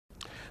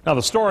Now,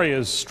 the story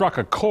has struck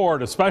a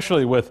chord,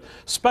 especially with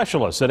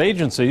specialists at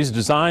agencies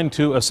designed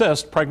to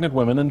assist pregnant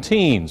women and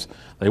teens.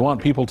 They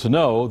want people to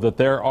know that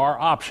there are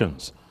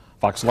options.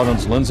 Fox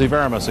 11's Lindsay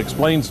Varamis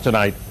explains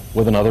tonight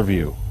with another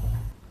view.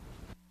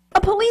 A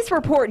police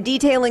report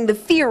detailing the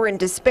fear and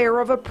despair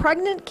of a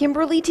pregnant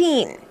Kimberly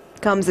teen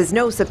comes as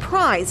no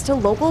surprise to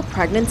local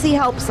pregnancy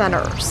help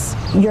centers.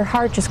 Your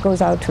heart just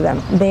goes out to them.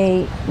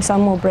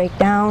 Some will break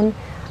down.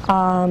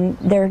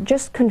 They're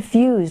just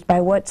confused by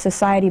what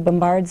society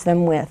bombards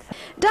them with.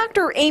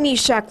 Dr. Amy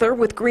Scheckler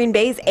with Green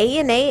Bay's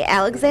A&A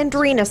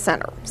Alexandrina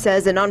Center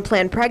says an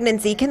unplanned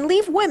pregnancy can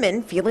leave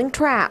women feeling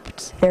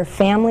trapped. Their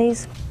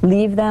families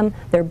leave them,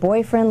 their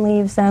boyfriend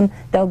leaves them,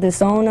 they'll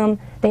disown them.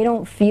 They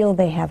don't feel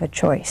they have a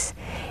choice.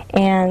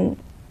 And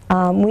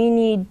we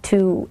need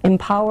to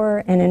empower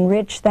and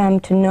enrich them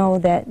to know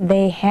that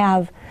they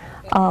have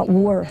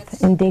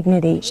worth and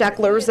dignity.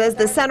 Scheckler says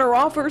the center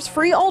offers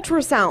free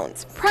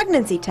ultrasounds,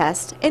 pregnancy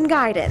tests, and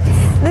guidance.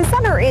 The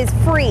center is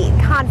free,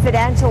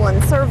 confidential,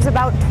 and serves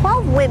about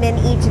 12 women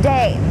each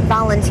day.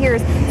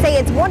 Volunteers say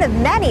it's one of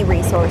many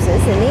resources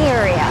in the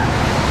area,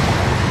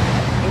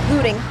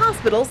 including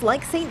hospitals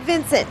like St.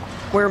 Vincent,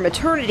 where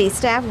maternity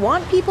staff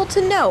want people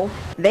to know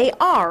they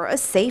are a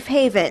safe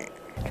haven.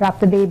 Drop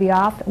the baby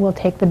off, we'll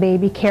take the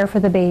baby, care for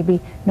the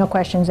baby, no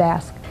questions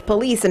asked.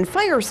 Police and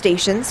fire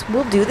stations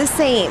will do the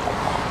same.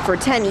 For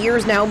 10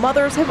 years now,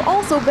 mothers have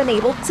also been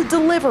able to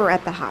deliver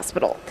at the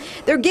hospital.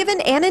 They're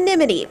given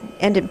anonymity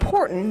and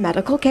important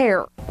medical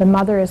care. The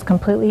mother is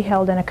completely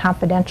held in a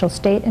confidential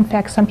state. In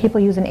fact, some people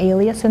use an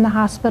alias in the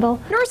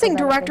hospital. Nursing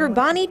Director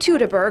Bonnie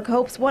Tudeberg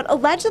hopes what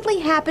allegedly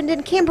happened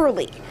in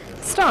Kimberly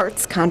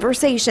starts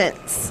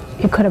conversations.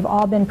 It could have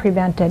all been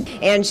prevented.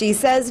 And she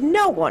says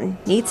no one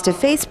needs to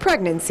face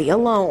pregnancy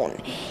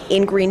alone.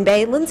 In Green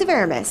Bay, Lindsay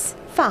Varamis,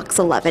 Fox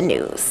 11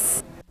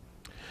 News.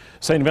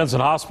 St.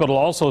 Vincent Hospital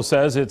also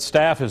says its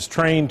staff is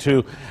trained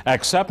to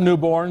accept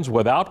newborns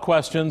without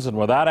questions and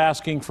without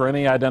asking for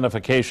any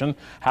identification.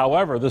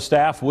 However, the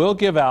staff will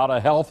give out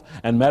a health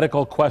and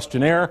medical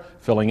questionnaire.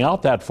 Filling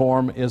out that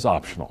form is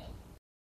optional.